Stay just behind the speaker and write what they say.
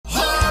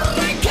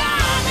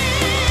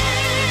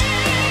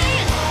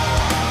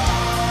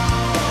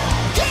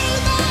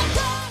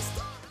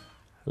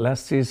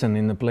Last season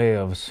in the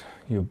playoffs,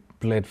 you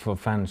played for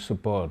fan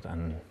support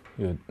and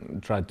you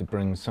tried to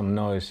bring some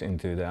noise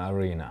into the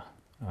arena.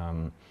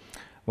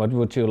 What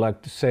would you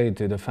like to say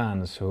to the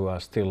fans who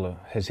are still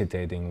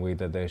hesitating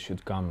whether they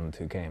should come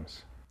to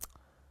games?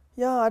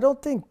 Yeah, I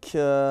don't think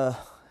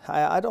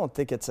I don't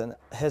think it's a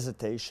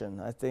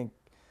hesitation. I think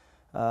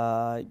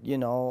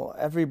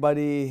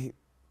everybody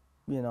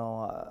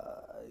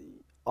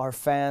are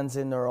fans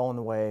in their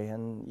own way,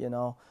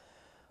 and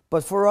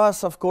but for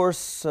us, of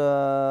course,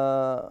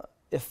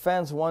 if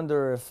fans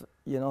wonder if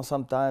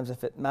sometimes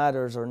if it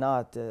matters or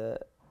not,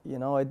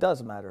 it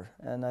does matter.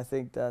 And I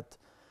think that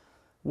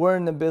we're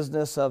in the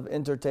business of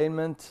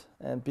entertainment,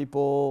 and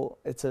people,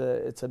 it's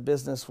a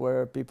business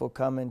where people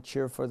come and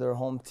cheer for their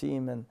home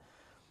team,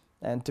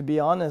 and to be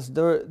honest,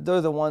 they're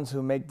the ones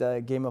who make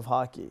the game of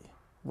hockey.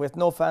 With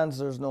no fans,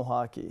 there's no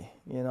hockey,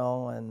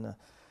 and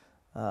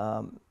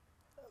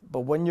but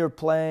when you're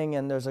playing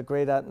and there's a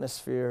great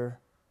atmosphere,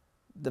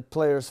 the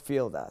players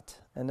feel that,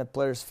 and the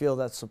players feel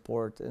that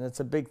support, and it's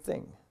a big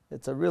thing.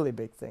 It's a really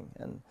big thing.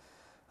 And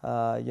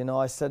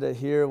I said it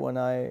here when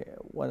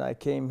I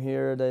came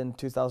here in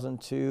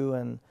 2002,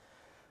 and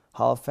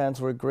how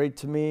fans were great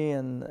to me,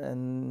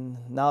 and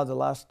now the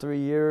last 3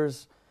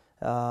 years,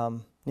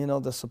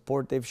 the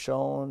support they've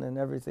shown and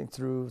everything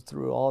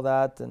through all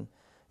that. And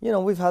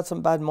we've had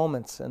some bad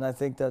moments, and I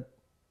think that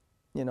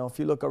if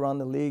you look around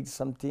the league,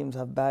 some teams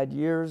have bad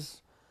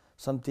years,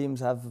 some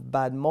teams have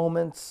bad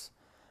moments,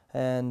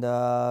 and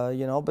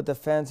but the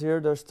fans here,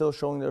 they're still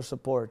showing their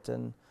support.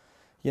 And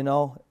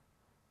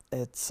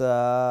it's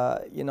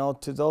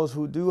to those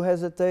who do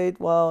hesitate,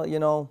 well,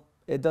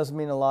 it does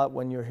mean a lot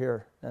when you're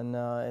here, and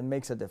it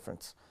makes a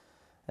difference,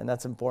 and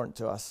that's important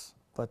to us.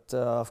 But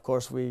of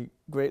course, we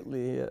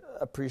greatly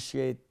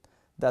appreciate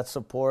that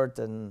support,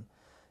 and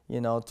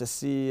to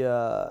see,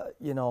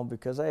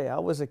 because hey, I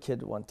was a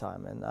kid one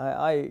time, and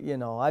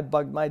I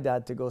bugged my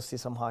dad to go see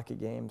some hockey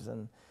games,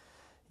 and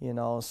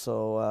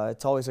so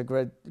it's always a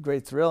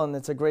great thrill, and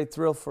it's a great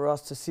thrill for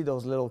us to see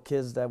those little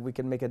kids, that we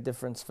can make a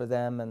difference for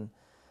them, and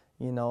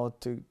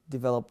to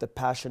develop the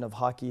passion of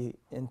hockey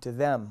into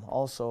them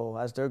also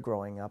as they're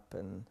growing up.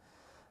 And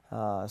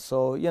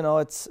so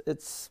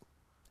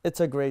it's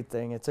a great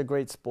thing. It's a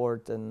great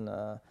sport, and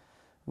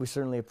we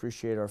certainly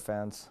appreciate our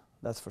fans.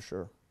 That's for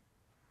sure.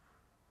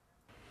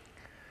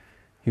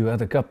 You are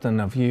the captain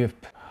of JYP.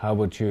 How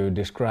would you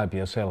describe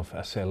yourself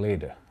as a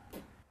leader?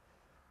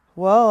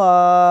 Well,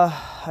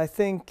 I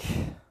think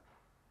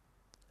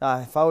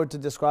if I were to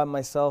describe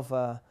myself,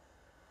 I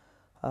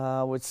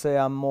would say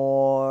I'm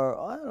more,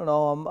 I don't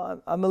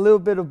know, I'm a little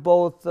bit of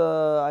both.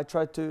 I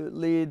try to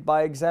lead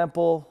by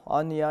example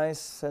on the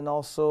ice and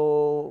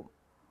also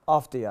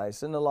off the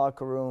ice, in the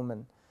locker room.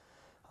 And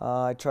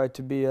I try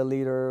to be a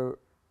leader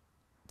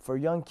for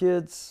young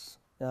kids,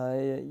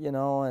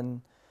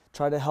 and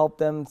try to help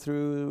them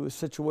through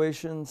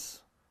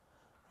situations,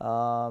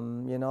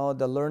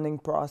 the learning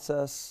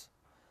process.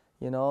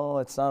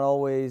 It's not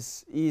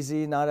always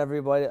easy. Not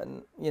everybody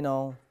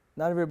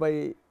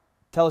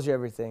tells you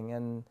everything,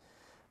 and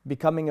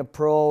becoming a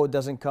pro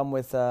doesn't come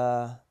with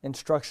an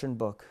instruction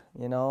book,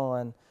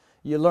 and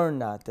you learn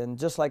that. And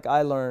just like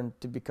I learned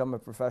to become a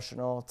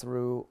professional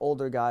through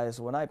older guys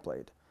when I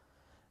played,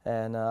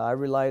 and I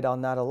relied on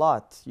that a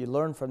lot. You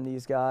learn from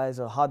these guys,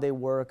 how they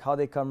work, how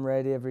they come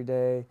ready every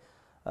day,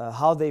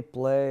 how they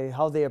play,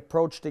 how they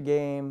approach the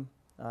game.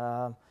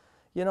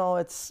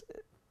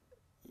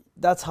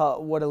 That's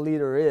what a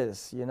leader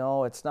is.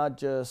 It's not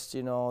just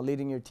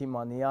leading your team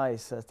on the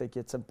ice. I think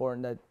it's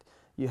important that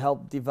you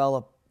help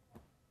develop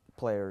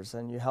players,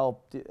 and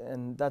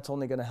and that's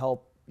only going to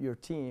help your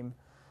team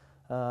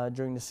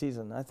during the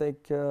season. I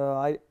think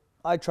I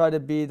try to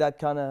be that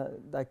kind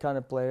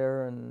of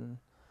player, and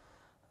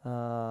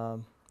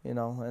I'm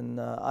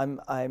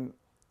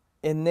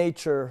in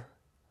nature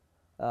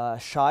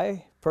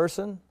shy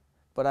person,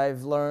 but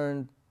I've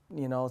learned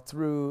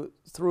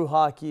through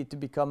hockey to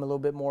become a little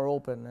bit more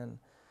open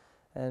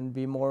and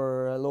be a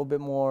little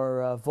bit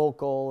more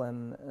vocal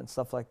and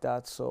stuff like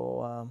that.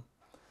 So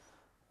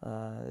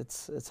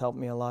it's helped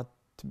me a lot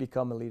to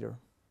become a leader.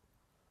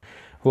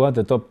 Who are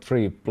the top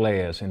 3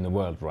 players in the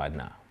world right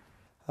now?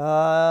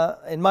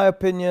 In my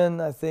opinion,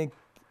 I think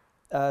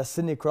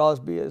Sidney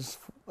Crosby is,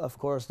 of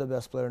course, the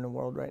best player in the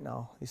world right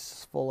now.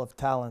 He's full of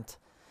talent.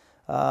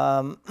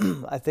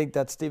 I think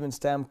that Steven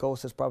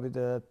Stamkos is probably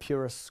the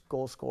purest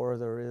goal scorer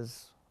there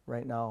is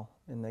right now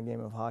in the game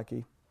of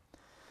hockey.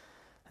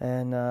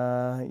 And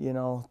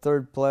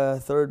third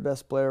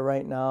best player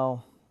right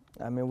now.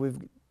 I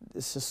mean,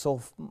 it's just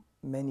so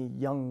many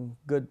young,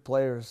 good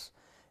players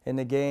in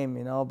the game,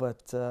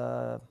 But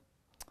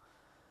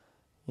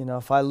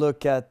if I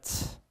look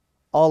at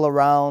all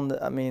around,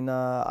 I mean,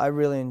 I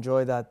really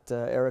enjoy that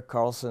Erik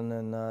Karlsson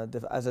and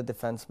as a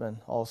defenseman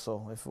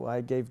also. If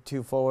I gave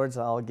 2 forwards,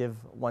 I'll give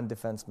 1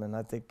 defenseman.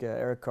 I think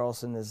Erik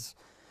Karlsson is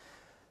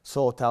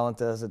so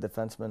talented as a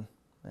defenseman,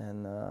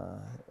 and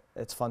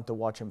it's fun to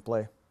watch him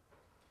play.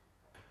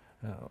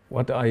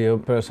 What are your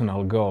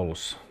personal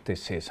goals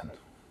this season?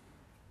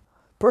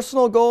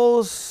 Personal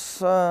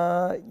goals,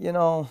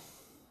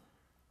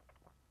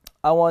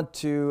 I want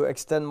to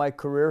extend my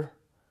career,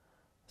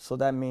 so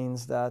that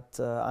means that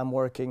I'm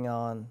working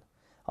on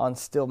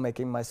still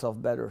making myself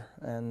better,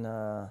 and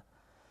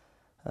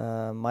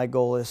my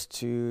goal is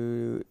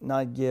to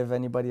not give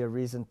anybody a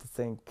reason to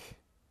think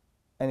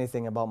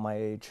anything about my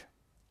age.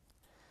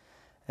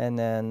 And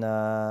then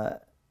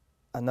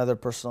another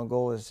personal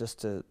goal is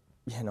just to,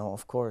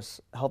 of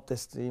course, help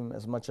this team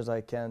as much as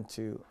I can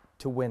to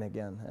win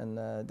again.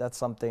 And that's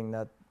something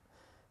that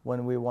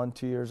when we won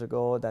 2 years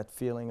ago, that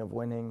feeling of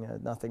winning,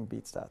 nothing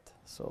beats that.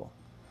 So,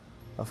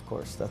 of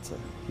course, that's a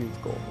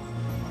huge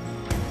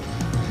goal.